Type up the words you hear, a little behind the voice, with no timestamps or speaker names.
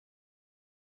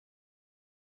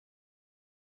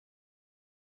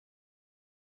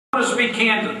want to speak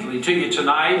candidly to you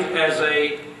tonight as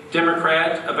a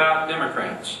Democrat about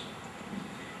Democrats.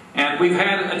 And we've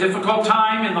had a difficult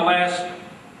time in the last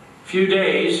few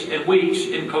days and weeks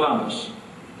in Columbus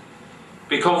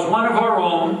because one of our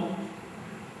own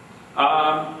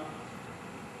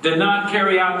did not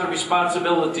carry out the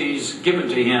responsibilities given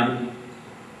to him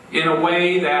in a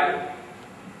way that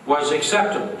was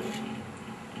acceptable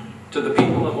to the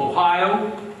people of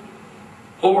Ohio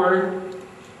or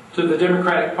to the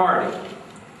Democratic Party.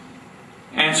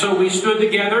 And so we stood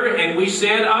together and we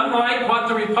said, unlike what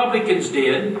the Republicans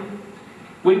did,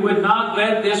 we would not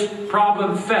let this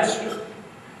problem fester.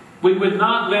 We would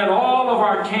not let all of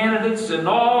our candidates and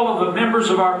all of the members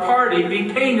of our party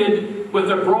be painted with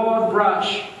a broad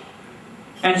brush.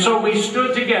 And so we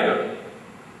stood together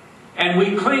and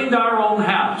we cleaned our own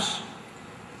house.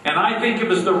 And I think it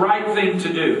was the right thing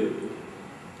to do.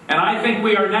 And I think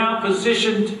we are now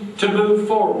positioned to move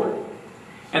forward.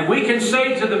 And we can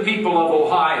say to the people of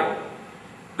Ohio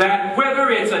that whether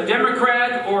it's a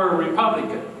Democrat or a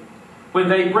Republican, when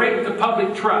they break the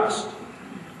public trust,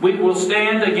 we will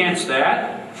stand against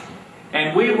that,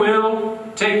 and we will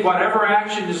take whatever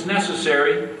action is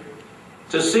necessary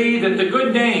to see that the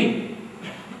good name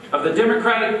of the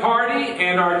Democratic Party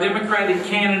and our Democratic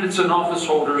candidates and office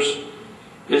holders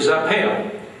is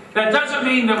upheld. That doesn't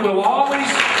mean that we'll always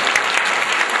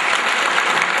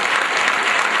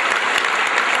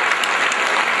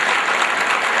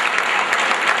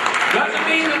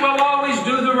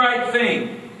do the right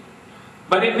thing.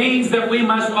 But it means that we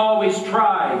must always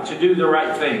try to do the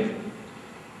right thing.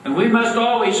 And we must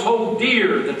always hold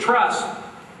dear the trust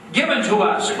given to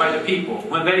us by the people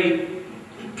when they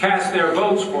cast their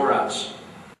votes for us.